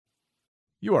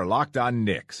You are Locked On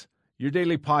Knicks, your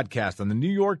daily podcast on the New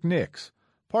York Knicks,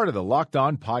 part of the Locked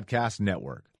On Podcast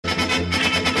Network.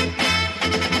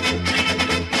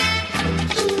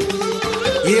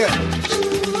 Yeah.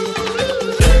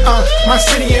 My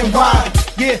city and wide.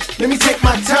 Yeah, let me take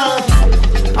my time.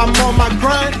 I'm on my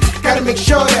grind. Gotta make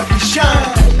sure that we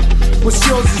shine. What's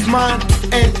yours is mine,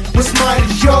 and what's mine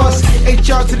is yours.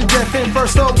 HR to the death and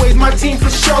first always. My team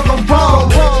for sure gon' roll.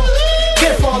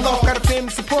 Can't fall off, got a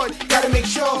family support. Gotta make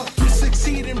sure we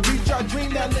succeed and reach our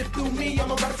dream that live through me.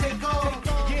 I'm about to take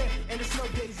off. Yeah, and it's no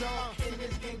days off. In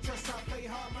this game, trust I play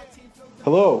hard. My team feels.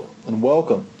 Hello, and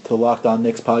welcome to the Locked On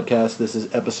Knicks podcast. This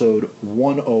is episode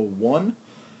 101.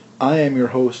 I am your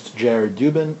host, Jared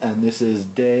Dubin, and this is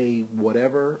day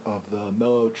whatever of the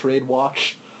Melo trade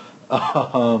watch.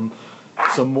 Some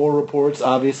more reports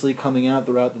obviously coming out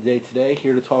throughout the day today.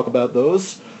 Here to talk about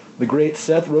those, the great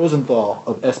Seth Rosenthal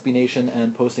of SB Nation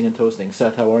and Posting and Toasting.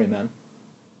 Seth, how are you, man?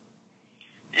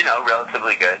 You know,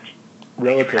 relatively good.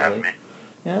 Relatively. Thank you for having me.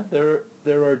 Yeah,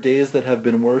 there are days that have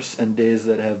been worse and days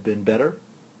that have been better.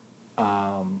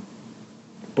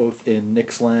 Both in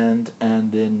Knicks land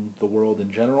and in the world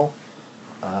in general.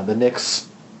 The Knicks,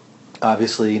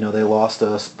 obviously, they lost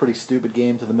a pretty stupid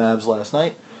game to the Mavs last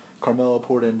night. Carmelo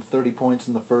poured in 30 points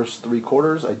in the first three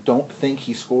quarters. I don't think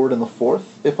he scored in the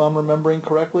fourth, if I'm remembering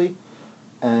correctly.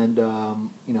 And,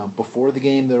 before the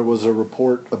game there was a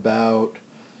report about,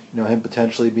 him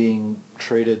potentially being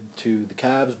traded to the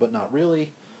Cavs, but not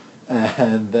really.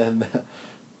 And then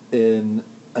in,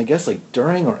 I guess,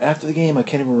 during or after the game, I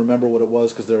can't even remember what it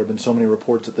was because there have been so many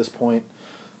reports at this point.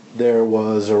 There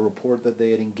was a report that they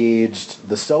had engaged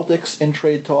the Celtics in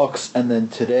trade talks, and then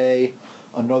today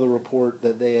another report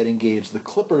that they had engaged the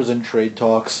Clippers in trade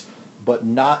talks, but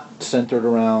not centered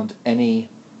around any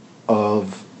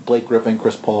of Blake Griffin,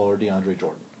 Chris Paul, or DeAndre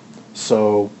Jordan.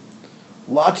 So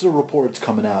lots of reports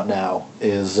coming out now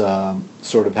is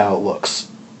sort of how it looks.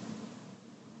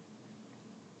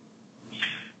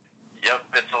 Yep,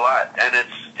 it's a lot, and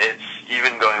it's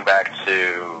even going back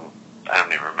to, I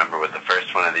don't even remember what the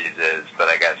first one of these is, but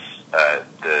I guess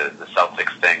the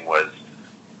Celtics thing was,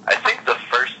 I think, the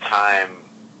first time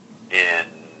in,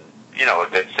 a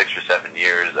good 6 or 7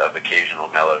 years of occasional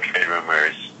Melo trade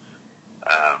rumors,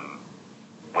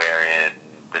 wherein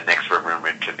the Knicks were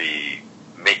rumored to be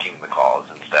making the calls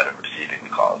instead of receiving the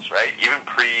calls, right? Even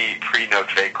pre no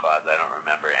trade clause, I don't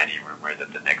remember any rumor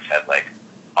that the Knicks had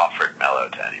offered Melo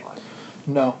to anyone.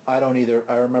 No, I don't either.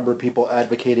 I remember people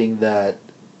advocating that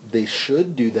they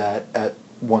should do that at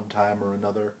one time or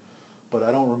another, but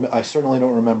I certainly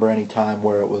don't remember any time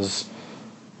where it was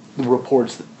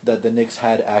reports that the Knicks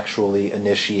had actually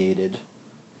initiated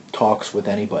talks with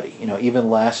anybody. Even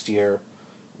last year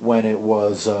when it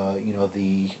was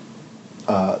the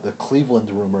Cleveland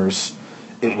rumors,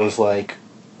 it was like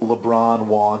LeBron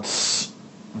wants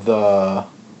the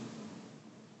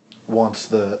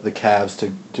Cavs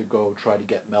to go try to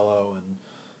get Melo, and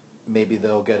maybe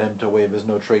they'll get him to waive his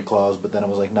no-trade clause, but then it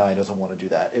was like, no, he doesn't want to do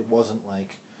that. It wasn't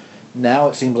like... Now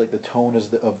it seems like the tone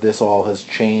of this all has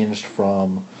changed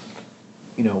from,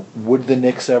 would the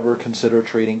Knicks ever consider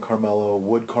trading Carmelo?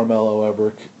 Would Carmelo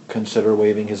ever consider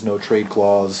waiving his no-trade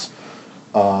clause?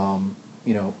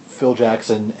 Phil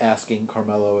Jackson asking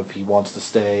Carmelo if he wants to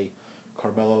stay.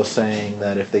 Carmelo saying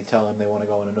that if they tell him they want to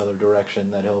go in another direction,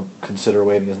 that he'll consider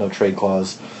waiving his no-trade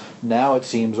clause. Now it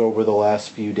seems over the last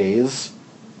few days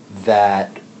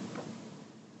that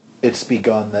it's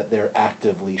begun that they're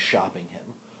actively shopping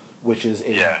him, which is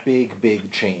a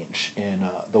big change in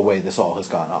the way this all has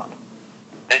gone on.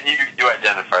 And you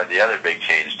identified the other big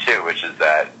change, too, which is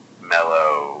that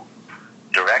Melo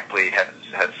directly has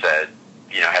said,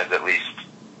 has at least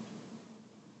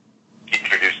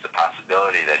introduced the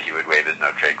possibility that he would waive his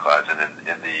no-trade clause. And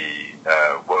in the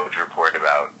Woj report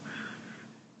about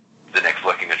the Knicks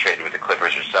looking to trade with the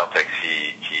Clippers or Celtics,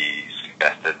 he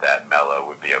suggested that Melo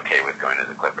would be okay with going to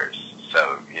the Clippers.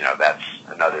 So, that's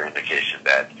another indication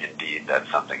that, indeed, that's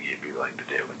something he'd be willing to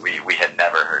do. And we had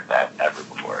never heard that ever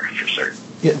before, for certain.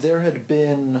 Yeah, there had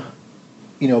been,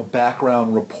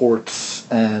 background reports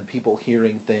and people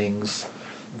hearing things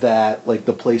that,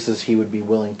 the places he would be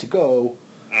willing to go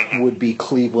would be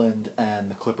Cleveland and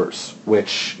the Clippers,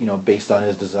 which, based on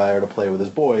his desire to play with his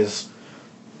boys,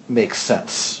 makes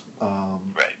sense.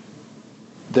 Right.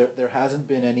 There hasn't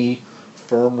been any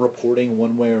firm reporting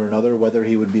one way or another whether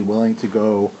he would be willing to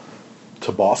go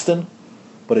to Boston,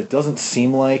 but it doesn't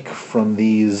seem like from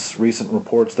these recent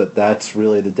reports that that's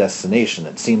really the destination.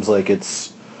 It seems like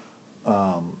it's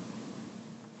the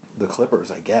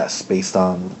Clippers, I guess, based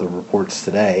on the reports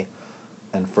today.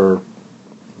 And for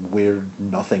weird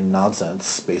nothing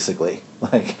nonsense, basically.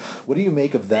 Like, what do you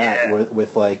make of that? Yeah.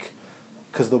 With like,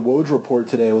 because the Woj report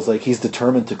today was like he's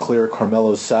determined to clear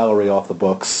Carmelo's salary off the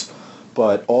books,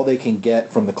 but all they can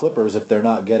get from the Clippers, if they're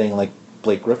not getting like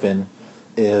Blake Griffin,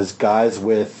 is guys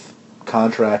with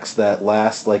contracts that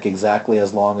last like exactly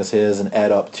as long as his and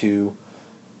add up to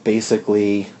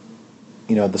basically,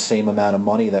 the same amount of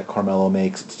money that Carmelo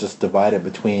makes. It's just divided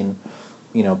between,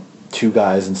 two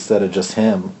guys instead of just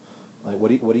him. Like, what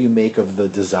do you make of the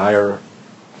desire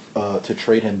to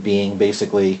trade him being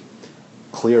basically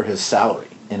clear his salary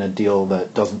in a deal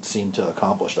that doesn't seem to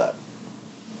accomplish that?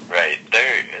 Right.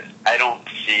 I don't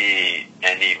see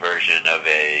any version of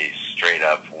a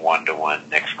straight-up 1-to-1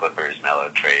 Knicks-Clippers Melo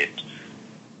trade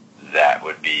that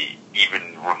would be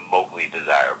even remotely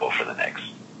desirable for the Knicks.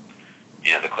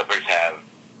 The Clippers have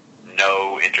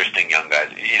no interesting young guys,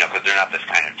 because they're not this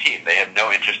kind of team. They have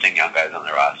no interesting young guys on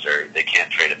their roster. They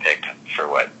can't trade a pick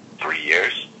for, 3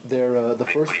 years? The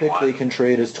first pick they can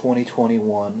trade is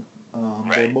 2021.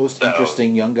 Right. Their most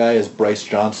interesting young guy is Bryce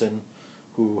Johnson,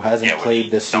 who hasn't played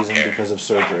this season because of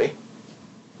surgery.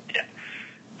 Yeah.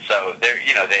 So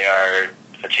they are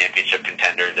a championship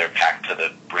contender. They're packed to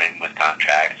the brim with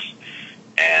contracts,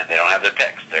 and they don't have their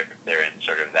picks. They're in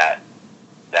sort of that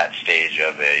stage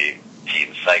of a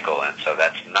team cycle, and so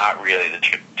that's not really the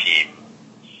team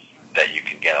that you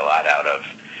can get a lot out of.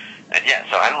 And yeah,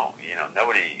 so I don't,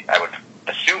 nobody, I would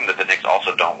assume that the Knicks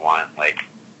also don't want,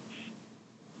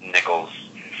 nickels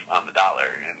on the dollar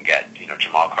and get,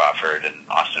 Jamal Crawford and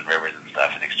Austin Rivers and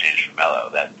stuff in exchange for Melo.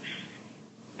 That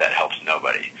helps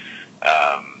nobody.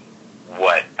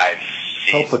 What I've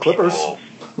seen... Helps the Clippers.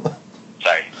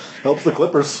 Sorry? Helps the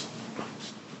Clippers.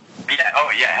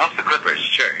 Yeah, helps the Clippers,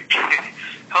 sure.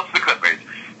 Helps the Clippers.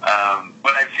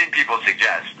 What I've seen people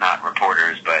suggest, not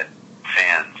reporters, but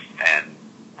fans, and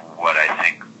what I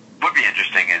think would be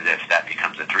interesting is if that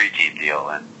becomes a 3-team deal,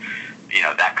 and,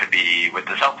 that could be with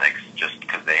the Celtics, just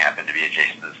because they happen to be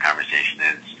adjacent to this conversation,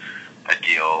 is a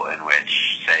deal in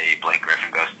which, say, Blake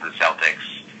Griffin goes to the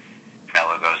Celtics,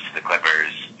 Melo goes to the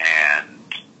Clippers, and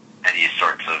any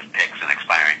sorts of picks and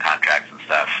expiring contracts and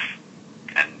stuff,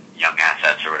 and young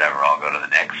assets or whatever all go to the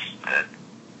Knicks.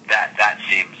 That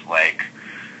seems like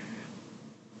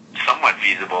somewhat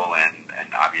feasible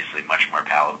and obviously much more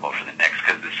palatable for the Knicks,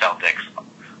 because the Celtics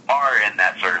are in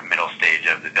that sort of middle stage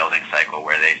of the building cycle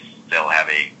where they still have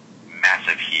a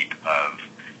massive heap of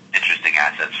interesting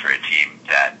assets for a team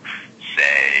that,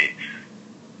 say,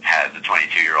 has a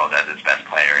 22-year-old as its best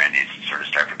player and needs to sort of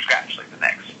start from scratch like the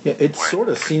Knicks. Yeah, it sort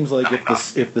of seems like if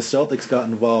the Celtics got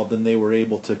involved, then they were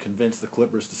able to convince the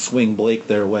Clippers to swing Blake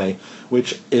their way,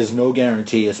 which is no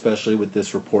guarantee, especially with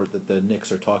this report that the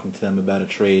Knicks are talking to them about a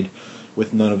trade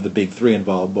with none of the big three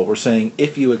involved. But we're saying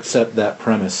if you accept that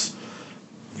premise,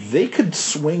 they could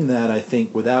swing that, I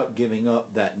think, without giving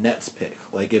up that Nets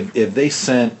pick. Like if they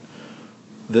sent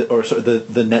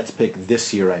the Nets pick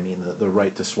this year, the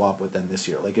right to swap with them this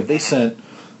year. Like if they sent,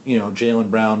 Jaylen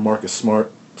Brown, Marcus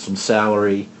Smart, some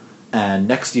salary, and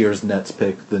next year's Nets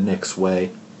pick the Knicks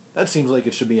way, that seems like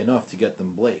it should be enough to get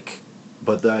them Blake.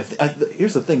 But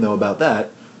here's the thing, though, about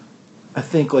that. I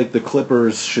think the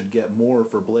Clippers should get more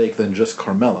for Blake than just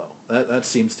Carmelo. That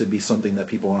seems to be something that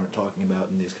people aren't talking about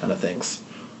in these kind of things.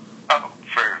 Oh,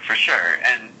 for sure.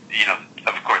 And,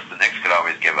 of course, the Knicks could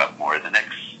always give up more. The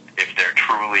Knicks, if they're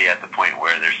truly at the point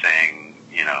where they're saying,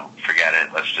 forget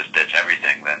it, let's just ditch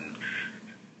everything, then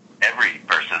every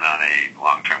person on a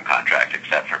long-term contract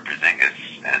except for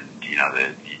Porzingis and,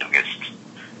 the youngest,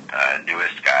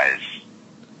 newest guys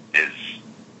is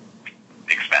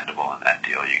expendable in that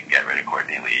deal. You can get rid of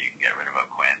Courtney Lee, you can get rid of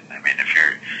O'Quinn.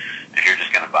 If you're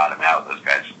just going to bottom out, those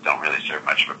guys don't really serve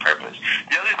much of a purpose.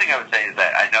 The other thing I would say is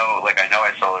that I know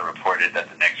I saw it reported that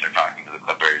the Knicks are talking to the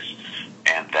Clippers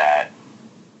and that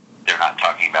they're not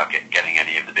talking about getting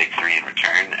any of the big three in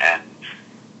return, and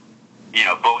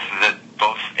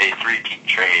both a 3-team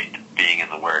trade being in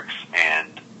the works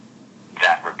and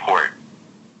that report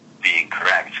being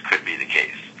correct could be the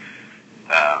case.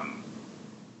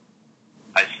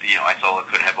 Isola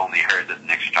could have only heard that the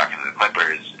Knicks are talking to the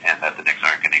Clippers and that the Knicks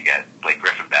aren't going to get Blake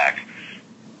Griffin back,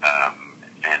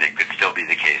 and it could still be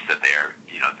the case that they're,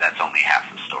 that's only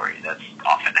half the story. That's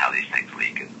often how these things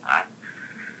leak, isn't it?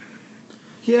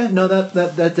 Yeah, no, that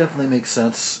definitely makes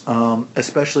sense,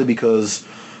 especially because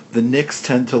the Knicks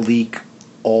tend to leak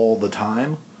all the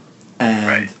time, and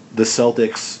right. The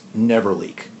Celtics never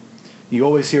leak. You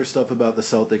always hear stuff about the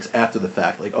Celtics after the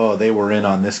fact, like, oh, they were in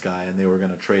on this guy and they were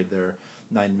going to trade their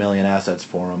 $9 million assets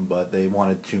for him, but they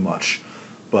wanted too much.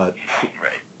 But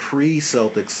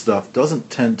pre-Celtics stuff doesn't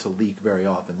tend to leak very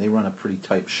often. They run a pretty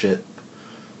tight ship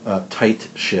tight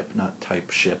ship, not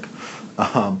type ship,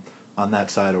 on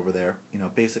that side over there.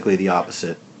 Basically the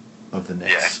opposite of the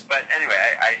Knicks. Yeah, but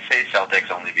anyway, I say Celtics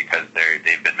only because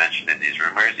they've been mentioned in these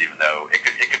rumors, even though it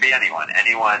could be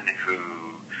anyone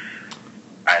who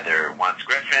either wants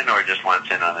Griffin or just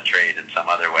wants in on the trade in some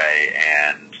other way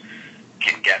and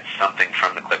can get something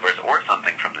from the Clippers or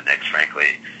something from the Knicks,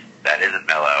 frankly, that isn't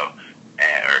Melo,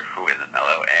 or who isn't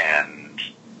Melo, and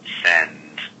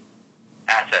send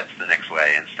assets the Knicks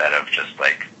way instead of just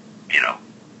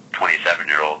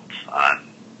 27-year-olds on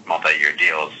multi-year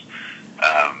deals.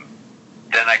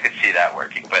 Then I could see that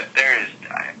working. But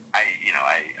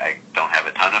I don't have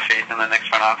a ton of faith in the Knicks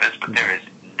front office, but there is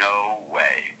no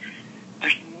way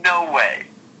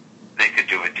they could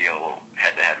do a deal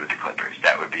head-to-head with the Clippers.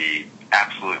 That would be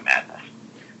absolute madness.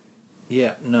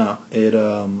 Yeah, no,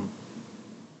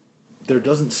 there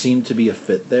doesn't seem to be a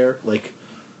fit there.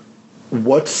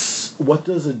 What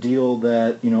does a deal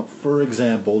that, for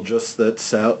example, just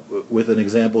that with an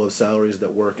example of salaries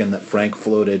that work and that Frank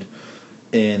floated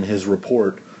in his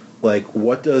report,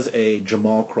 what does a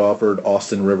Jamal Crawford,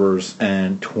 Austin Rivers,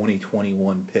 and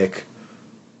 2021 pick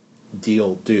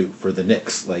deal do for the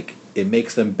Knicks? It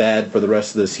makes them bad for the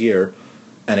rest of this year,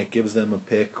 and it gives them a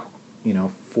pick,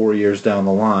 4 years down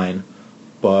the line,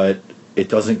 but it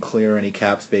doesn't clear any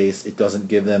cap space. It doesn't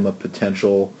give them a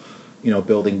potential,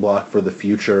 building block for the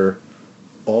future.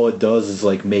 All it does is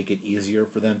make it easier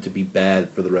for them to be bad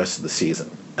for the rest of the season.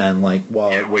 And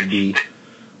while it would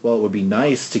be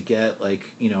nice to get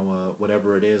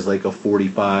whatever it is, a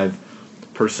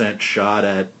 45% shot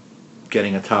at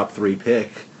getting a top 3 pick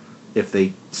if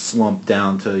they slump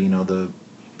down to the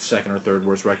second or third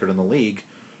worst record in the league,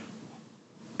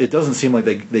 it doesn't seem like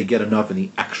they get enough in the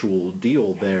actual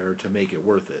deal there to make it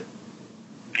worth it.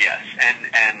 Yes,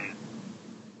 and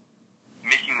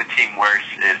making the team worse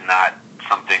is not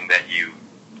something that you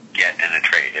get in a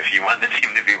trade. If you want the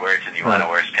team to be worse and you want a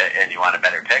worse pick, and you want a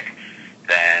better pick,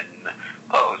 then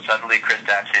suddenly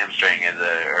Kristaps' hamstring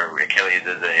or Achilles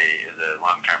is a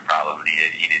long-term problem and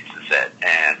he needs to sit,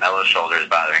 and Melo's shoulder is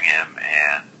bothering him,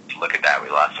 and look at that, we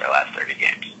lost our last 30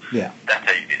 games. Yeah, that's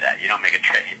how you do that. You don't make a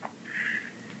trade.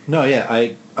 No, yeah,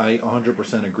 I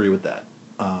 100% agree with that.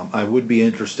 I would be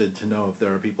interested to know if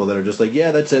there are people that are just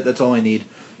yeah, that's it, that's all I need.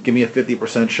 Give me a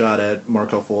 50% shot at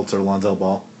Markelle Fultz or Lonzo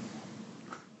Ball.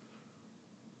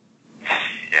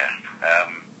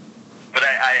 But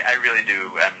I really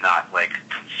do. I'm not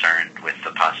concerned with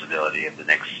the possibility of the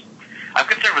Knicks. I'm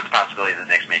concerned with the possibility of the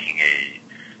Knicks making a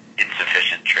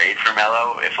insufficient trade for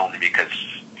Melo, if only because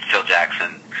Phil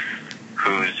Jackson,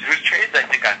 whose trades I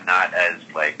think I'm not as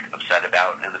upset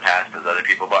about in the past as other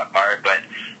people are, but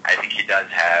I think he does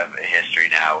have a history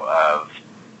now of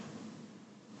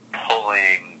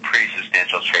pulling pretty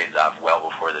substantial trades off well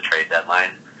before the trade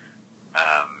deadline,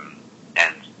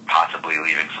 and possibly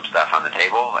leaving some stuff on the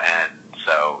table. And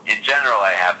so, in general,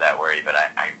 I have that worry, but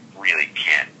I really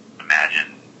can't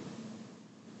imagine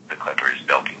the Clippers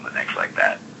bilking the Knicks like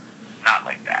that. Not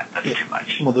like that. That's too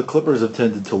much. Well, the Clippers have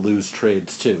tended to lose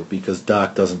trades, too, because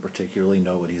Doc doesn't particularly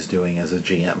know what he's doing as a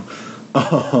GM.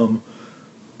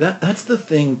 That's the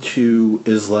thing, too,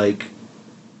 is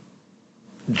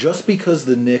just because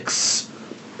the Knicks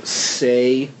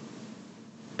say,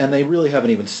 and they really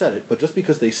haven't even said it, but just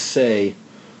because they say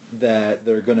that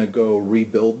they're going to go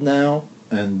rebuild now,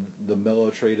 and the Melo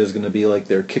trade is going to be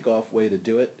their kickoff way to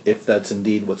do it, if that's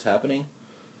indeed what's happening,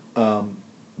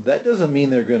 that doesn't mean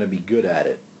they're going to be good at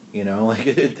it.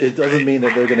 It doesn't mean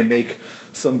that they're going to make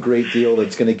some great deal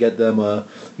that's going to get them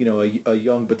a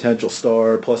young potential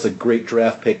star plus a great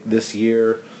draft pick this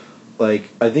year. I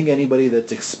think anybody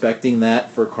that's expecting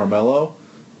that for Carmelo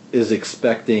is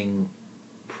expecting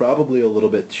probably a little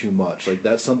bit too much.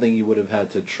 That's something you would have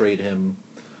had to trade him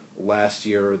last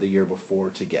year or the year before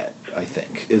to get, I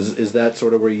think. Is that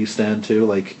sort of where you stand too?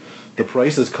 The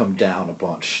price has come down a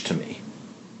bunch to me.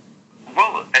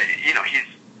 Well, he's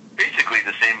basically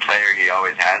the same player he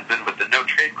always has been, but the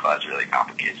no-trade clause really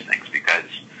complicates things because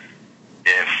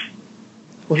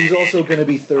Well, he's also going to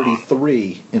be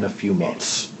 33 in a few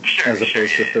months, as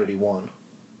opposed to 31.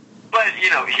 But,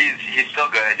 he's still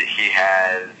good. He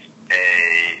has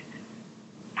a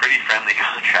pretty friendly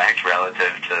contract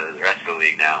relative to the rest of the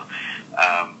league now.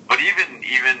 But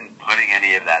even putting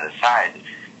any of that aside,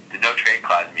 the no-trade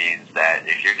clause means that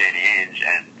if you're Danny Ainge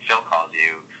and Phil calls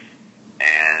you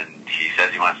and he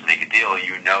says he wants to make a deal,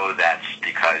 that's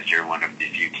because you're one of the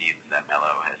few teams that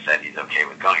Melo has said he's okay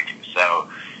with going to. So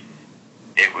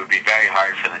it would be very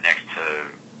hard for the Knicks to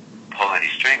pull any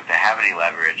strings, to have any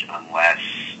leverage, unless,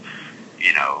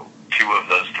 2 of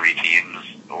those 3 teams,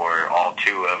 or all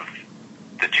 2 of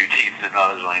the two teams that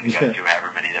Melo is willing to go to,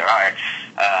 however many there are,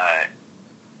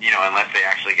 unless they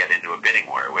actually get into a bidding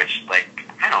war, which,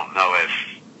 I don't know if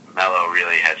Melo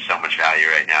really has so much value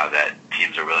right now that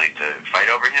teams are willing to fight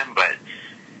over him, but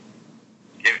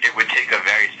it would take a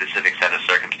very specific set of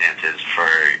circumstances for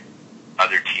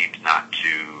other teams not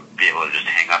to be able to just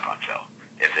hang up on Phil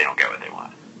if they don't get what they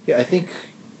want. Yeah, I think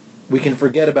we can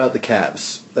forget about the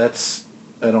Cavs. That's,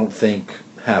 I don't think,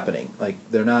 happening.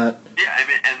 They're not... Yeah, I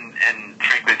mean, and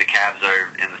frankly, the Cavs are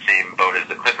in the same boat as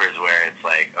the Clippers, where it's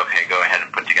okay, go ahead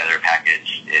and put together a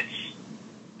package. It's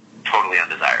totally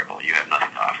undesirable. You have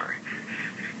nothing to offer.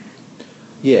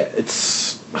 Yeah,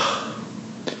 it's...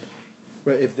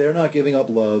 Right, if they're not giving up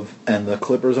Love and the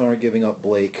Clippers aren't giving up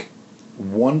Blake,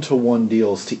 one-to-one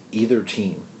deals to either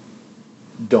team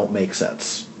don't make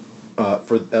sense,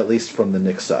 for at least from the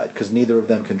Knicks side, because neither of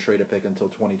them can trade a pick until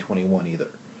 2021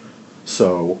 either.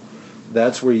 So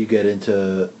that's where you get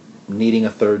into needing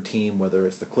a third team, whether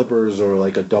it's the Clippers or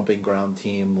a dumping ground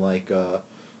team like the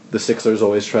Sixers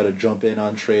always try to jump in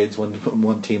on trades when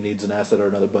one team needs an asset or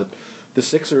another. But the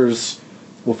Sixers,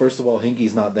 well, first of all,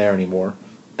 Hinkie's not there anymore.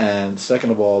 And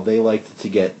second of all, they like to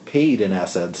get paid in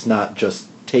assets, not just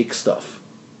take stuff.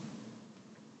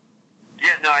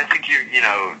 Yeah, no, I think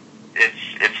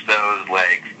it's those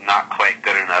not quite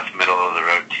good enough middle of the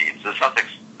road teams. The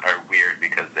Celtics are weird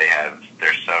because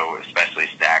they're so especially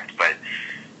stacked, but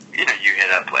you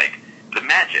hit up the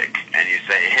Magic and you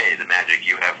say, hey, the Magic,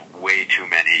 you have way too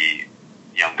many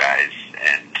young guys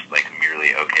and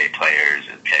merely okay players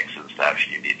and picks and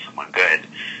stuff. You need someone good.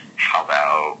 How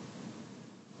about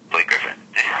Blake Griffin?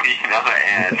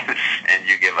 and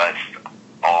you give us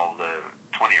all the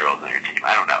 20-year-olds on your team.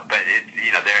 I don't know, but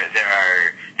there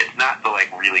are. It's not the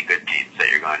really good teams that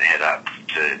you're going to hit up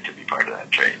to be part of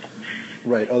that trade.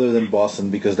 Right, other than Boston,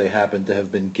 because they happen to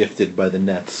have been gifted by the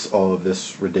Nets all of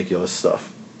this ridiculous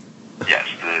stuff. Yes,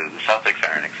 the Celtics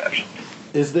are an exception.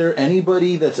 Is there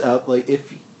anybody that's out,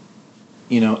 if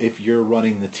you're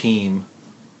running the team,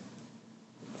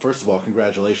 first of all,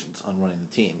 congratulations on running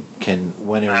the team. I don't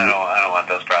want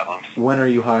those problems. When are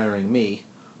you hiring me?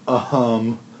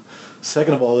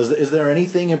 Second of all, is there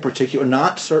anything in particular,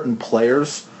 not certain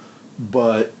players,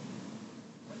 but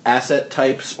asset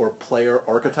types or player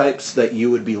archetypes that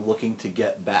you would be looking to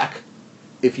get back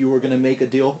if you were going to make a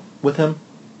deal with him?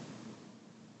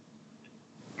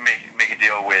 Make a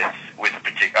deal with a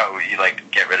particular... Oh, you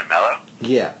get rid of Melo?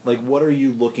 Yeah. What are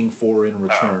you looking for in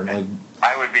return?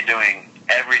 I would be doing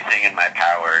everything in my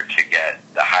power to get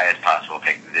the highest possible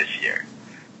pick this year.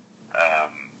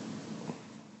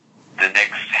 The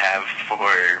Knicks have,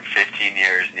 for 15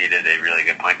 years, needed a really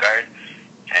good point guard,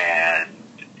 and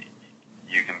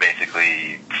you can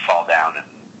basically fall down and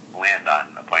land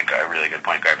on a really good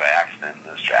point guard by accident in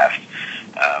this draft.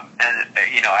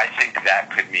 I think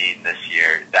that could mean this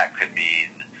year, that could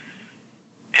mean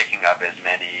picking up as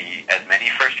many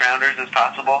first rounders as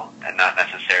possible, and not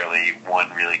necessarily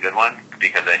one really good one,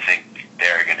 because I think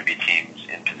there are going to be teams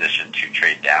in position to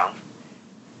trade down.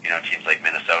 Teams like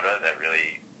Minnesota that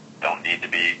really don't need to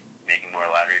be making more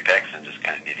lottery picks and just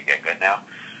kind of need to get good now.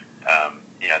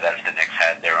 That if the Knicks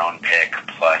had their own pick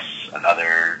plus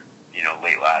another,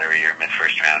 late lottery or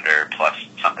mid-first rounder plus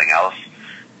something else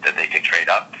that they could trade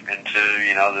up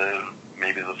into,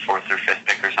 maybe the fourth or fifth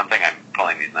pick or something. I'm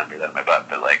pulling these numbers out of my butt,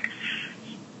 but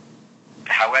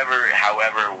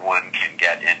however one can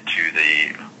get into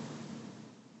the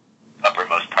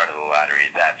uppermost part of the lottery,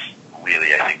 that's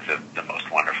really, I think, the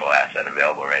most wonderful asset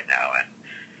available right now. And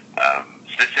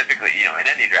specifically, in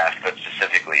any draft, but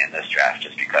specifically in this draft,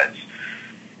 just because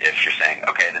if you're saying,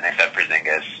 okay, the Knicks have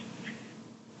Porzingis,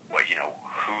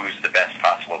 who's the best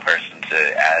possible person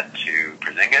to add to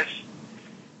Porzingis?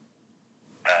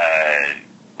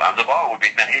 Lonzo Ball would be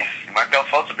nice. Markelle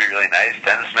Fultz would be really nice.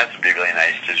 Dennis Smith would be really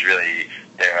nice.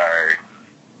 There are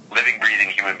living, breathing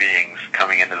human beings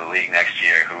coming into the league next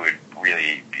year who would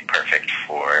really be perfect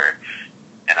for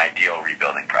an ideal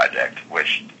rebuilding project,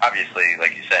 which obviously,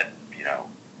 like you said,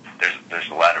 there's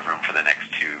a lot of room for the Knicks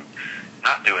to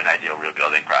not do an ideal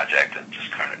rebuilding project and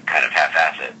just kind of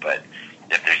half-ass it. But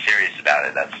if they're serious about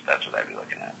it, that's what I'd be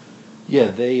looking at.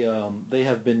 Yeah, they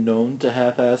have been known to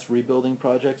half-ass rebuilding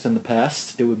projects in the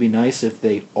past. It would be nice if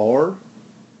they are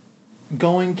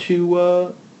going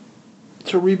to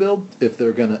rebuild. If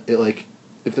they're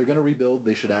gonna rebuild,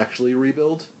 they should actually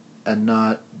rebuild and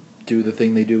not do the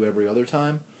thing they do every other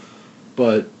time.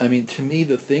 But I mean, to me,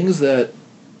 the things that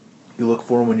you look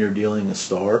for when you're dealing a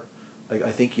star,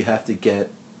 I think you have to get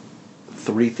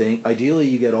three things. Ideally,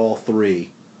 you get all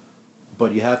three,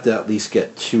 but you have to at least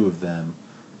get two of them.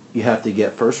 You have to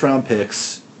get first-round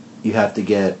picks, you have to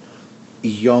get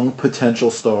young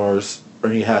potential stars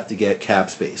or you have to get cap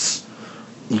space.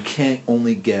 You can't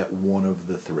only get one of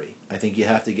the three. I think you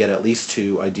have to get at least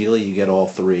two. Ideally, you get all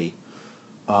three.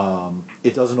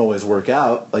 It doesn't always work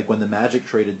out. Like when the Magic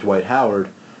traded Dwight Howard,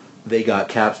 they got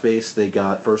cap space, they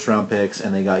got first-round picks,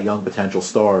 and they got young potential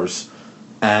stars.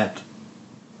 And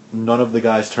none of the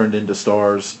guys turned into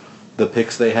stars. The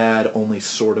picks they had only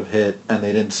sort of hit, and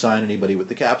they didn't sign anybody with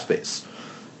the cap space.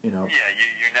 You know. Yeah,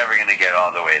 you're never going to get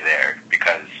all the way there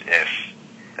because if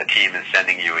a team is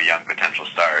sending you a young potential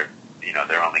star, you know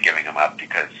they're only giving him up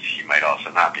because he might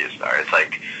also not be a star. It's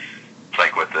like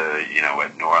what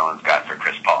what New Orleans got for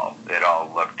Chris Paul. It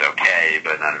all looked okay,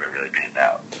 but none of it really panned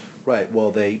out. Right.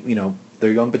 Well,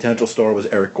 their young potential star was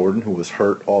Eric Gordon, who was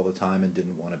hurt all the time and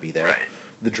didn't want to be there. Right.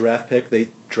 The draft pick, they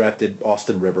drafted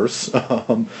Austin Rivers,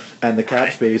 and the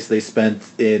cap space they spent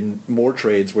in more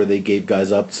trades where they gave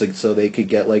guys up so they could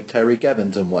get like Tyreek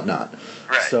Evans and whatnot.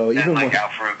 Right. So even and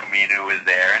Al-Farouq Aminu was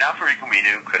there, and Al-Farouq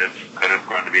Aminu could have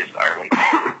grown to be a star.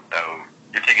 So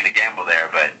you're taking a gamble there,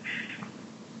 but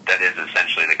that is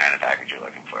essentially the kind of package you're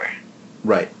looking for.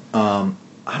 Right.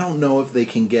 I don't know if they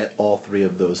can get all three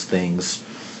of those things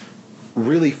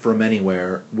really from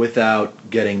anywhere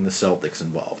without getting the Celtics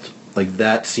involved. Like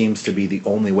that seems to be the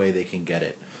only way they can get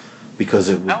it because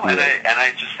it would be.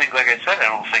 I just think, like I said, I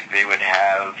don't think they would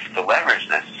have the leverage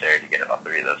necessary to get all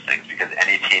three of those things because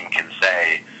any team can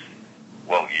say,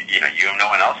 well, you have no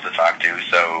one else to talk to,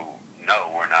 so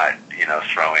no, we're not,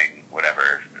 throwing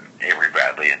whatever Avery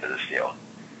Bradley into this deal.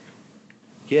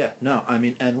 Yeah, no, I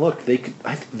mean, and look,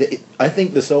 I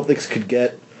think the Celtics could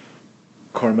get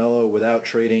Carmelo without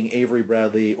trading Avery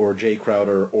Bradley or Jay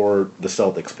Crowder or the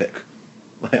Celtics pick.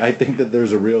 I think that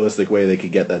there's a realistic way they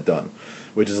could get that done,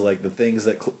 which is like the things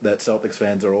that Celtics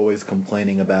fans are always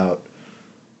complaining about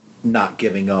not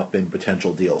giving up in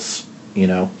potential deals,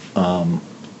 And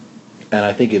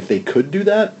I think if they could do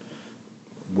that,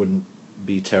 wouldn't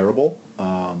be terrible.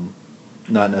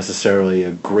 Not necessarily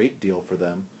a great deal for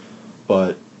them,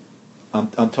 but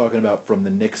I'm talking about from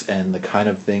the Knicks end, the kind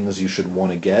of things you should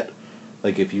want to get.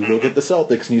 Like if you look at the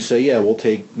Celtics and you say, yeah, we'll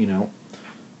take,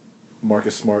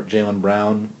 Marcus Smart, Jaylen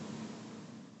Brown,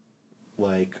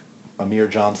 like Amir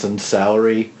Johnson's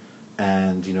salary,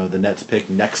 and the Nets pick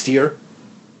next year.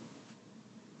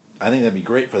 I think that'd be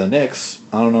great for the Knicks.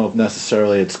 I don't know if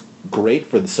necessarily it's great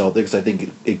for the Celtics. I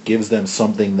think it gives them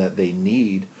something that they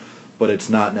need, but it's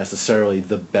not necessarily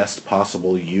the best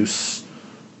possible use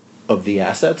of the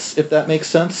assets, if that makes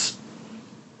sense.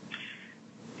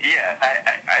 Yeah,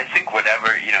 I think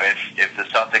whatever, if the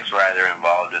Celtics were either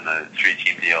involved in the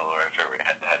three-team deal or if it were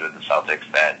head-to-head with the Celtics,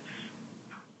 that,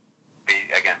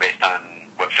 again, based on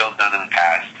what Phil's done in the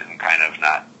past and kind of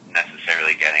not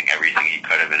necessarily getting everything he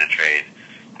could have in a trade,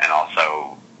 and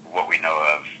also what we know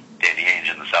of Danny Ainge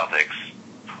and the Celtics,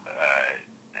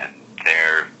 and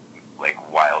their,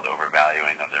 wild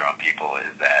overvaluing of their own people,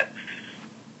 is that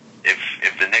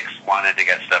if the Knicks wanted to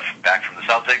get stuff back from the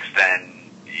Celtics, then,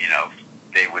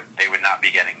 they would not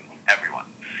be getting everyone.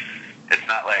 It's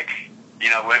not like,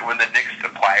 when the Knicks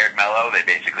acquired Melo, they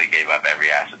basically gave up every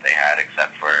asset they had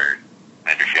except for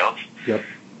Andrew Fields. Yep.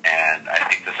 And I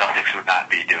think the Celtics would not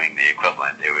be doing the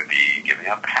equivalent. They would be giving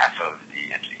up half of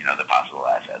the possible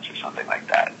assets or something like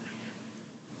that.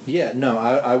 Yeah, no,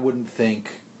 I wouldn't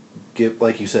think,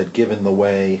 like you said, given the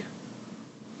way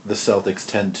the Celtics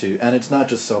tend to, and it's not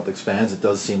just Celtics fans, it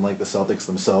does seem like the Celtics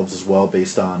themselves as well,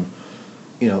 based on,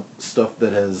 stuff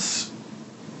that has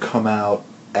come out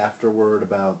afterward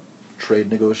about trade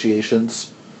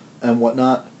negotiations and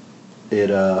whatnot. It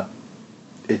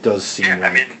does seem yeah,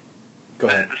 like... I mean, go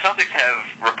ahead. The Celtics have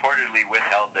reportedly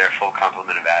withheld their full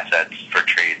complement of assets for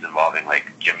trades involving,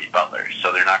 Jimmy Butler,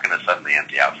 so they're not going to suddenly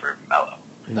empty out for Melo.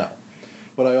 No.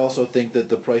 But I also think that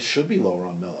the price should be lower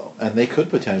on Melo, and they could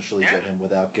potentially get him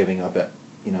without giving up,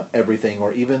 everything,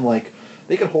 or even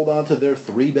they could hold on to their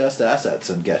three best assets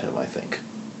and get him. I think.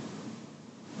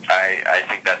 I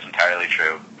think that's entirely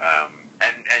true,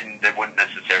 and it wouldn't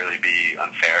necessarily be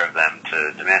unfair of them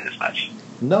to demand as much.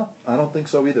 No, I don't think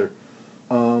so either.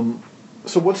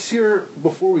 So what's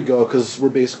before we go, because we're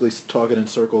basically talking in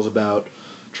circles about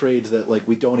trades that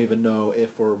we don't even know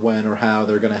if or when or how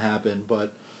they're going to happen,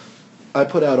 but I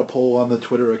put out a poll on the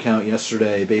Twitter account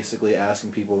yesterday basically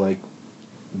asking people,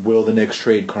 will the Knicks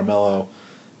trade Carmelo?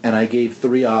 And I gave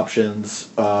three options,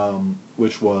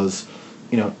 which was,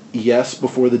 yes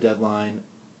before the deadline,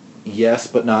 yes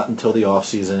but not until the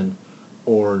offseason,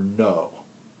 or no.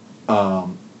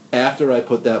 After I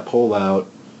put that poll out,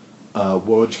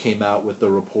 Woj came out with the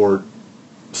report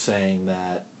saying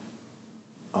that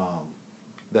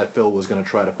that Phil was going to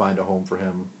try to find a home for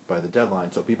him by the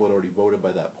deadline. So people had already voted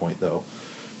by that point, though.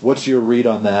 What's your read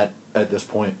on that at this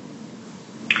point?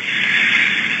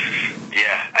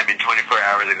 Yeah, I mean, 24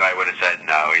 hours ago I would have said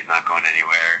no, he's not going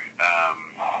anywhere.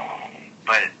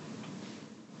 But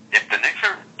if the Knicks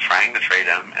are trying to trade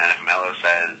him, and if Melo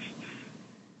says,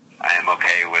 I am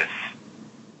okay with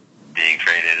being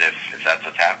traded if that's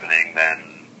what's happening,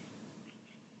 then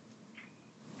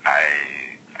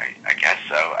I guess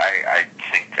so. I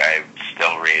think I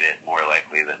still rate it more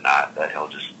likely than not that he'll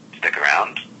just stick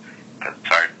around, because it's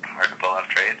hard to pull off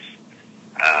trades.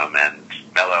 And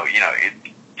Melo,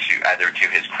 either to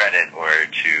his credit or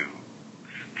to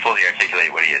fully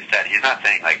articulate what he has said, he's not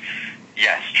saying, like,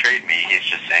 yes, trade me. He's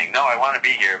just saying, no, I want to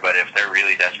be here, but if they're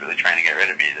really desperately trying to get rid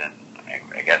of me, then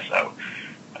I guess so.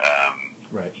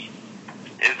 Right.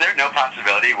 Is there no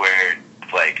possibility where,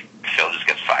 like, Phil just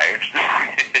gets fired?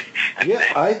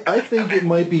 Yeah, I think it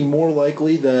might be more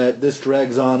likely that this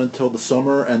drags on until the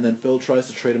summer, and then Phil tries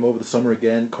to trade him over the summer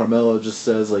again. Carmelo just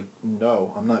says, like,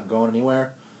 no, I'm not going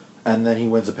anywhere, and then he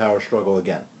wins a power struggle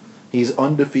again. He's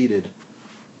undefeated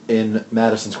in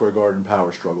Madison Square Garden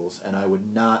power struggles, and I would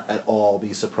not at all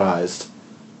be surprised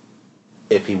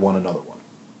if he won another one.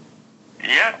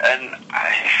 Yeah, and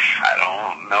I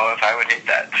don't know if I would hate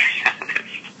that.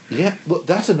 Yeah, look,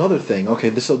 that's another thing. Okay,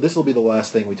 this will be the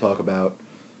last thing we talk about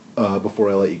before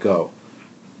I let you go.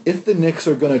 If the Knicks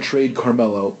are going to trade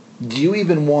Carmelo, do you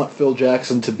even want Phil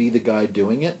Jackson to be the guy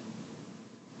doing it?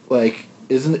 Like,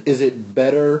 is it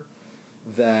better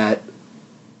that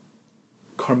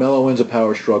Carmelo wins a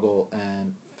power struggle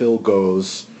and Phil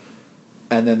goes,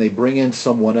 and then they bring in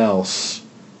someone else?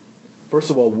 First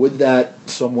of all, would that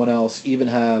someone else even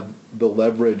have the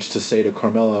leverage to say to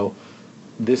Carmelo,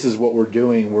 this is what we're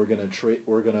doing, we're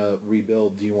gonna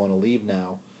rebuild, do you want to leave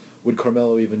now? Would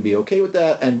Carmelo even be okay with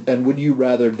that? And would you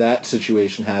rather that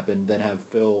situation happen than have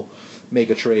Phil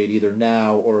make a trade either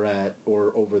now or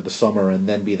over the summer and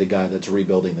then be the guy that's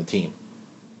rebuilding the team?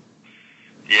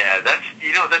 Yeah, that's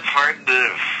hard to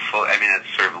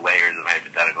it's sort of layers of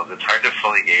hypotheticals. It's hard to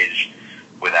fully gauge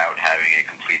without having a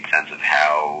complete sense of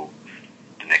how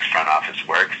the Knicks front office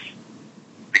works.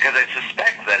 Because I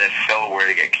suspect that if Phil were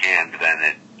to get canned,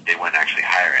 then they wouldn't actually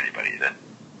hire anybody. That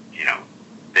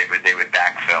they would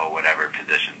backfill whatever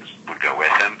positions would go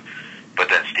with him, but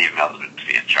then Steve Mills would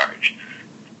be in charge.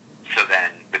 So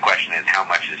then the question is, how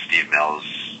much is Steve Mills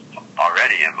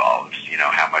already involved?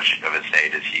 How much of a say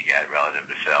does he get relative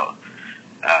to Phil?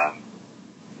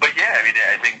 But yeah, I mean,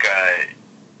 I think,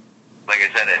 like I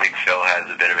said, I think Phil has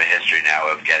a bit of a history now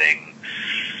of getting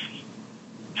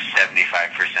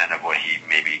 75% of what he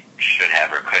maybe should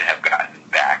have or could have gotten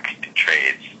back in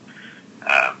trades.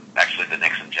 Actually, the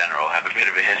Knicks in general have a bit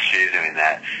of a history of doing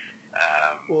that.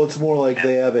 Well, it's more like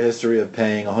they have a history of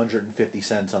paying 150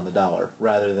 cents on the dollar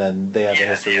rather than they have a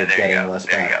history of getting less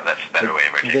back. There you go. That's a better way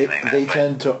of articulating that. They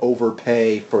tend to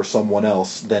overpay for someone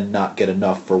else than not get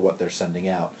enough for what they're sending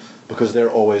out because they're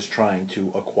always trying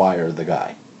to acquire the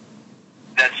guy.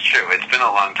 That's true. It's been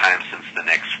a long time since the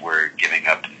Knicks were giving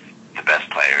up the best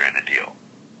player in a deal,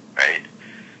 right?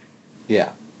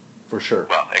 Yeah, for sure.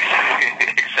 Well,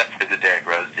 except for the Derrick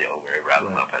Rose deal where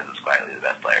Robin Lopez is quietly the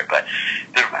best player, but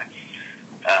never mind.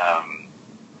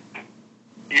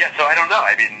 Yeah, so I don't know.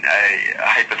 I mean, a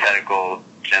hypothetical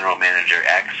general manager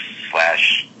X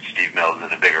 / Steve Mills in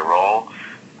a bigger role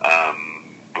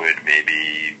would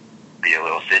maybe be a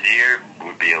little stingier,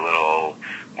 would be a little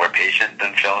more patient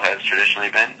than Phil has traditionally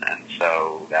been, and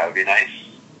so that would be nice.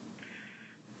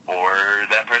 Or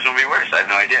that person would be worse. I have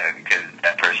no idea, because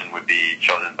that person would be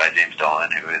chosen by James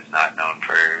Dolan, who is not known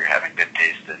for having good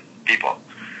taste in people.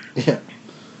 Yeah.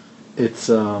 It's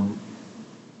going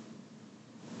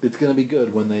to be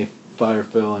good when they fire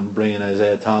Phil and bring in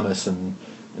Isaiah Thomas, and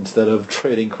instead of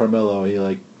trading Carmelo,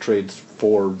 he trades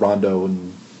for Rondo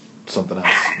and something else.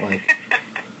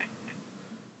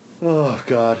 Oh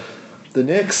God, the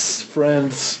Knicks,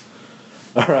 friends.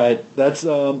 All right, that's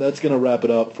gonna wrap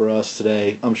it up for us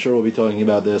today. I'm sure we'll be talking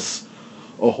about this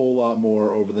a whole lot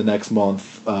more over the next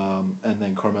month, and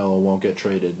then Carmelo won't get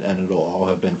traded, and it'll all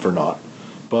have been for naught.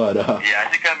 But yeah, I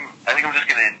think I'm just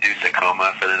gonna induce a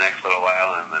coma for the next little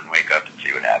while, and then wake up and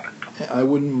see what happens. I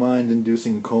wouldn't mind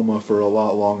inducing a coma for a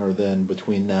lot longer than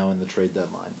between now and the trade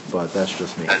deadline, but that's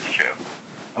just me. That's true.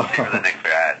 We'll see where the Knicks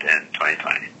are at in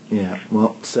 2020. Yeah.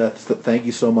 Well, Seth, thank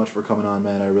you so much for coming on,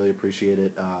 man. I really appreciate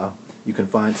it. You can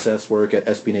find Seth's work at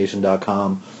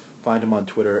SBNation.com. Find him on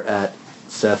Twitter at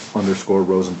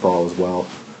Seth_Rosenthal as well.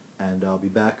 And I'll be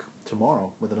back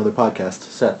tomorrow with another podcast.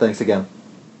 Seth, thanks again.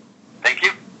 Thank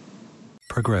you.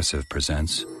 Progressive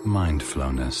presents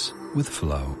Mindflowness with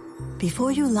Flow.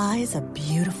 Before you lies a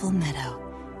beautiful meadow.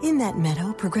 In that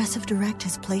meadow, Progressive Direct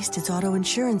has placed its auto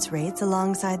insurance rates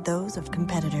alongside those of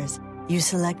competitors. You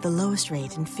select the lowest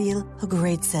rate and feel a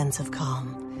great sense of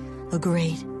calm. A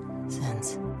great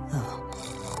sense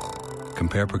of...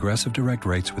 Compare Progressive Direct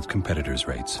rates with competitors'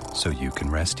 rates so you can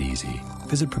rest easy.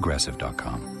 Visit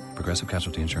Progressive.com. Progressive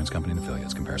Casualty Insurance Company and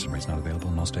Affiliates. Comparison rates not available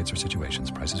in all states or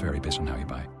situations. Prices vary based on how you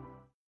buy.